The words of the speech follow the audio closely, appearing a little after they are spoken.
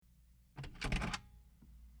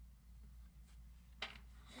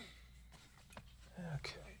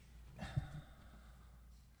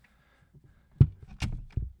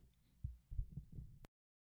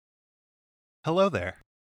Hello there.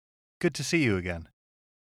 Good to see you again.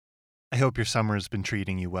 I hope your summer has been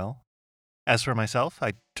treating you well. As for myself,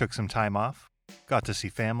 I took some time off, got to see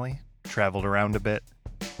family, traveled around a bit,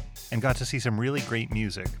 and got to see some really great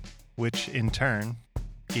music, which in turn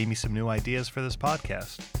gave me some new ideas for this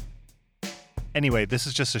podcast. Anyway, this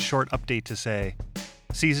is just a short update to say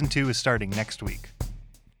Season 2 is starting next week,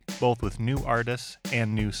 both with new artists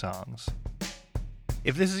and new songs.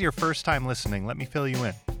 If this is your first time listening, let me fill you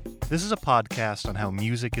in. This is a podcast on how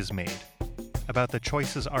music is made, about the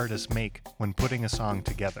choices artists make when putting a song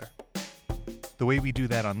together. The way we do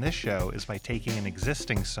that on this show is by taking an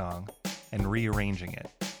existing song and rearranging it,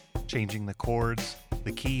 changing the chords,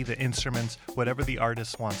 the key, the instruments, whatever the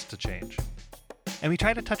artist wants to change. And we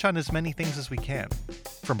try to touch on as many things as we can,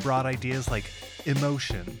 from broad ideas like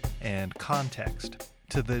emotion and context,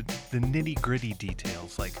 to the nitty-gritty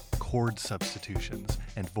details like chord substitutions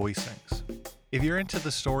and voicings. If you're into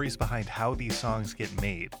the stories behind how these songs get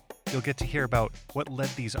made, you'll get to hear about what led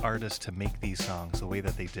these artists to make these songs the way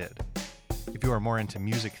that they did. If you are more into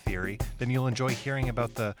music theory, then you'll enjoy hearing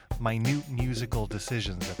about the minute musical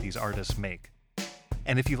decisions that these artists make.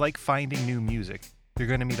 And if you like finding new music, you're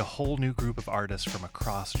going to meet a whole new group of artists from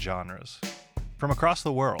across genres, from across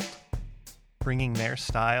the world, bringing their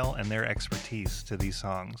style and their expertise to these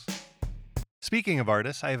songs. Speaking of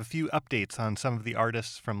artists, I have a few updates on some of the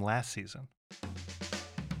artists from last season.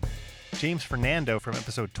 James Fernando from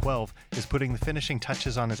episode 12 is putting the finishing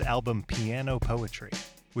touches on his album Piano Poetry,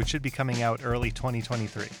 which should be coming out early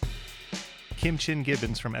 2023. Kim Chin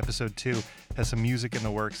Gibbons from episode 2 has some music in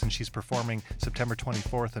the works, and she's performing September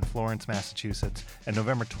 24th in Florence, Massachusetts, and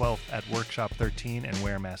November 12th at Workshop 13 in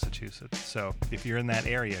Ware, Massachusetts. So if you're in that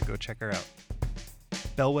area, go check her out.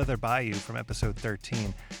 Bellwether Bayou from episode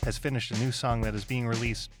 13 has finished a new song that is being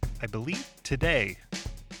released, I believe, today.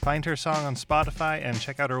 Find her song on Spotify and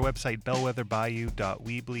check out her website,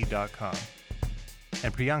 bellwetherbayou.weebly.com.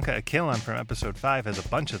 And Priyanka Akilan from episode 5 has a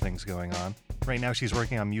bunch of things going on. Right now she's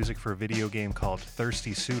working on music for a video game called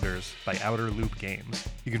Thirsty Suitors by Outer Loop Games.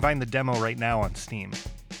 You can find the demo right now on Steam.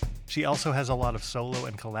 She also has a lot of solo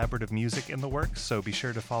and collaborative music in the works, so be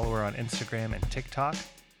sure to follow her on Instagram and TikTok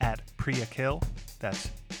at Priyakil. That's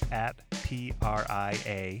at Priakhil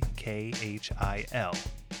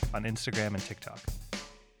on Instagram and TikTok.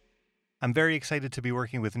 I'm very excited to be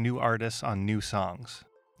working with new artists on new songs.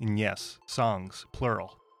 And yes, songs,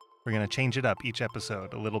 plural. We're going to change it up each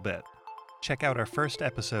episode a little bit. Check out our first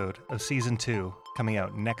episode of Season 2 coming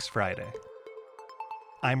out next Friday.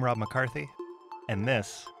 I'm Rob McCarthy, and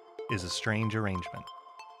this is A Strange Arrangement.